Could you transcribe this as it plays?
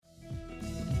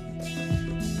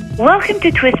Welcome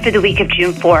to Twist for the week of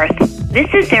June 4th. This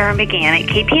is Sarah McGann at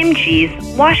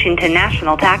KPMG's Washington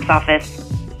National Tax Office.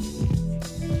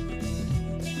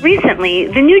 Recently,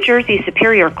 the New Jersey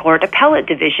Superior Court Appellate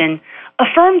Division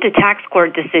affirmed a tax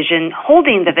court decision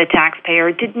holding that the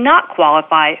taxpayer did not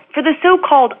qualify for the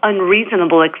so-called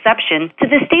unreasonable exception to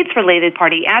the state's related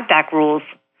party add-back rules.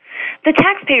 The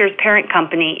taxpayer's parent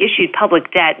company issued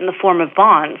public debt in the form of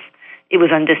bonds. It was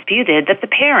undisputed that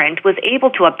the parent was able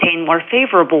to obtain more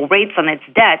favorable rates on its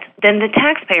debt than the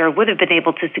taxpayer would have been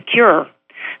able to secure.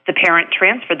 The parent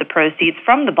transferred the proceeds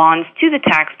from the bonds to the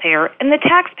taxpayer, and the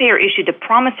taxpayer issued a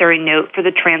promissory note for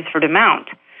the transferred amount.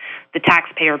 The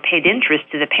taxpayer paid interest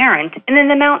to the parent in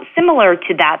an amount similar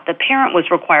to that the parent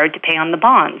was required to pay on the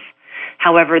bonds.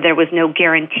 However, there was no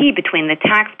guarantee between the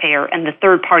taxpayer and the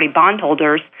third-party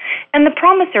bondholders, and the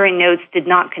promissory notes did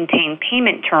not contain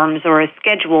payment terms or a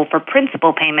schedule for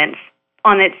principal payments.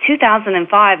 On its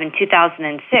 2005 and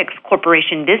 2006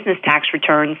 corporation business tax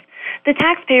returns, the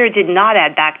taxpayer did not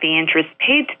add back the interest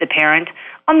paid to the parent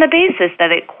on the basis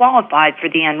that it qualified for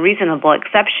the unreasonable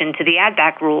exception to the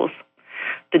add-back rules.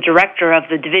 The director of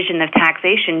the Division of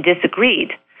Taxation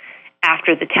disagreed.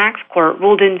 After the tax court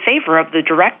ruled in favor of the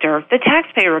director, the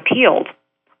taxpayer appealed.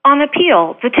 On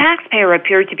appeal, the taxpayer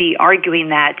appeared to be arguing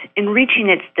that, in reaching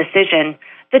its decision,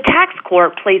 the tax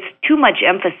court placed too much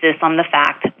emphasis on the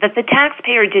fact that the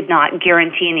taxpayer did not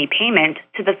guarantee any payment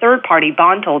to the third-party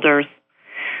bondholders.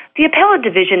 The appellate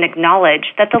division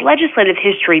acknowledged that the legislative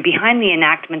history behind the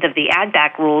enactment of the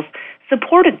add-back rules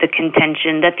supported the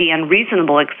contention that the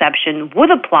unreasonable exception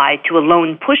would apply to a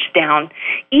loan pushdown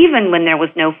even when there was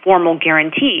no formal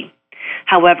guarantee.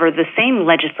 However, the same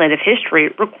legislative history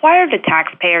required a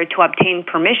taxpayer to obtain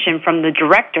permission from the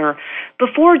director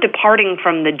before departing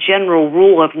from the general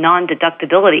rule of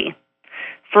non-deductibility.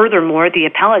 Furthermore, the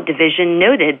appellate division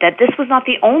noted that this was not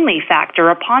the only factor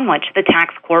upon which the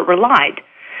tax court relied.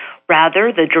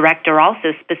 Rather, the director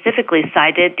also specifically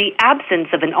cited the absence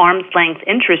of an arm's-length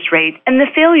interest rate and the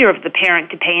failure of the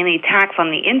parent to pay any tax on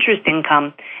the interest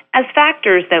income as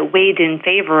factors that weighed in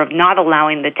favor of not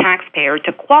allowing the taxpayer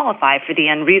to qualify for the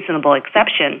unreasonable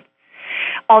exception.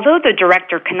 Although the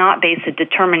director cannot base a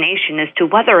determination as to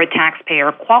whether a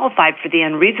taxpayer qualified for the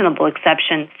unreasonable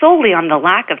exception solely on the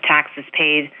lack of taxes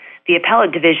paid, the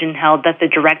appellate division held that the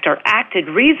director acted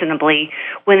reasonably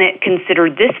when it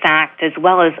considered this fact as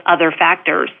well as other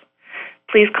factors.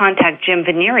 Please contact Jim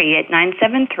Vanieri at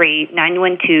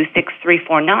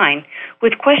 973-912-6349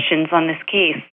 with questions on this case.